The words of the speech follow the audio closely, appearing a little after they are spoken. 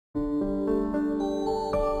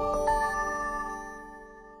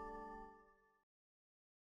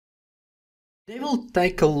They will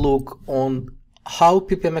take a look on how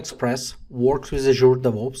PPM Express works with Azure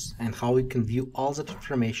DevOps and how you can view all that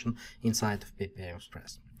information inside of PPM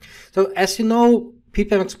Express. So as you know,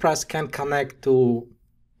 PPM Express can connect to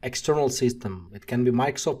external system. It can be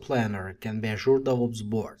Microsoft Planner, it can be Azure DevOps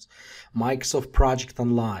boards, Microsoft Project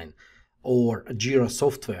Online, or Jira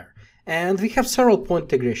software. And we have several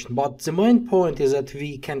point integration, but the main point is that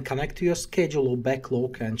we can connect to your schedule or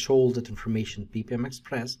backlog and show all that information in PPM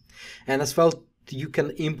Express. And as well, you can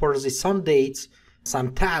import some dates,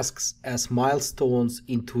 some tasks as milestones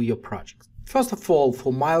into your project. First of all,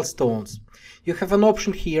 for milestones, you have an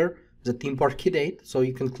option here that import key date. So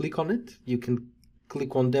you can click on it. You can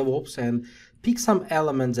click on DevOps and pick some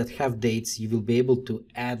elements that have dates. You will be able to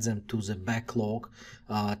add them to the backlog,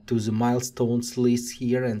 to the milestones list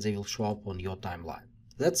here, and they will show up on your timeline.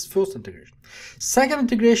 That's first integration. Second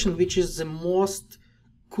integration, which is the most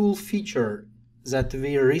cool feature that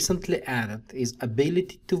we recently added, is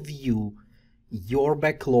ability to view your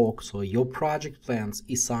backlogs or your project plans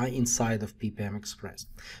inside of PPM Express.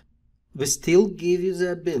 We still give you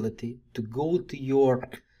the ability to go to your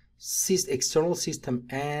external system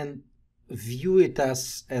and view it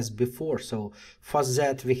as before. So for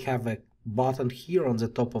that, we have a button here on the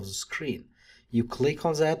top of the screen. You click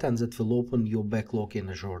on that and that will open your backlog in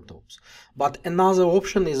Azure DevOps. But another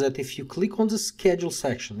option is that if you click on the schedule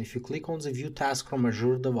section, if you click on the view task from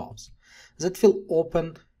Azure DevOps, that will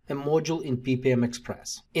open a module in PPM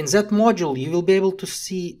Express. In that module, you will be able to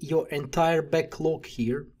see your entire backlog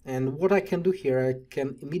here. And what I can do here, I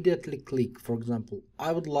can immediately click, for example,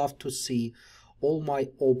 I would love to see all my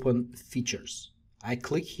open features. I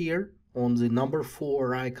click here on the number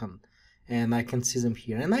 4 icon and I can see them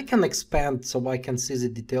here. And I can expand so I can see the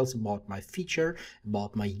details about my feature,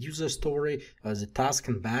 about my user story, the task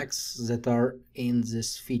and bags that are in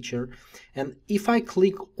this feature. And if I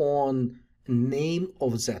click on name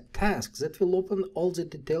of that task, that will open all the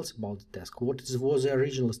details about the task. What was the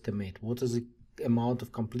original estimate? What is the amount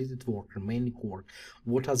of completed work, remaining work?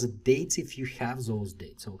 What are the dates if you have those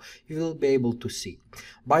dates? So you will be able to see.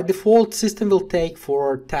 By default, system will take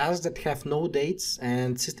for tasks that have no dates,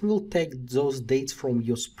 and system will take those dates from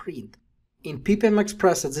your sprint. In PPM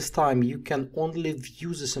Express at this time, you can only view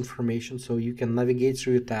this information, so you can navigate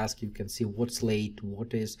through your task, you can see what's late,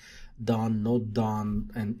 what is done, not done,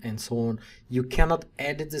 and so on. You cannot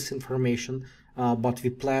edit this information, but we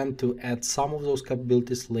plan to add some of those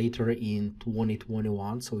capabilities later in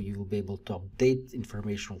 2021, so you will be able to update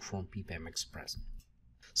information from PPM Express.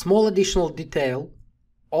 Small additional detail,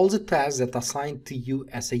 all the tasks that are assigned to you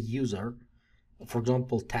as a user, for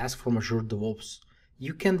example, tasks from Azure DevOps,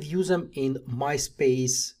 you can view them in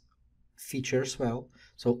MySpace feature as well.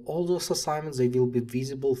 So all those assignments, they will be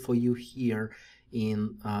visible for you here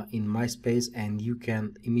in MySpace, and you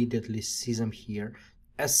can immediately see them here.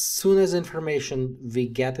 As soon as information we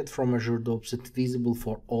get it from Azure DevOps, it's visible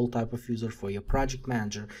for all type of users, for your project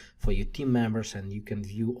manager, for your team members, and you can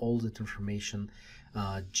view all that information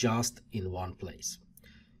just in one place.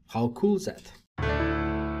 How cool is that?